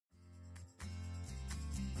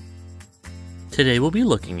Today we'll be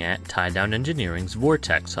looking at Tie-Down Engineering's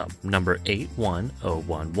Vortex Hub number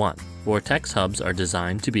 81011. Vortex hubs are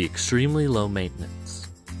designed to be extremely low maintenance.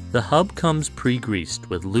 The hub comes pre-greased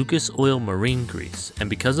with Lucas Oli Marine Grease, and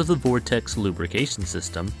because of the Vortex lubrication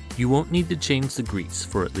system, you won't need to change the grease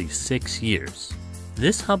for at least 6 years.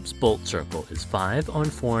 This hub's bolt circle is 5 on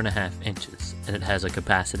 4.5 inches, and it has a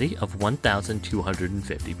capacity of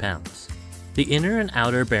 1,250 pounds. The inner and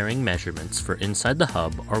outer bearing measurements for inside the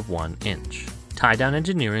hub are 1 inch. Tie-Down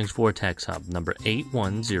Engineering's Vortex Hub number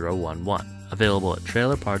 81011, available at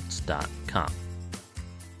TrailerParts.com.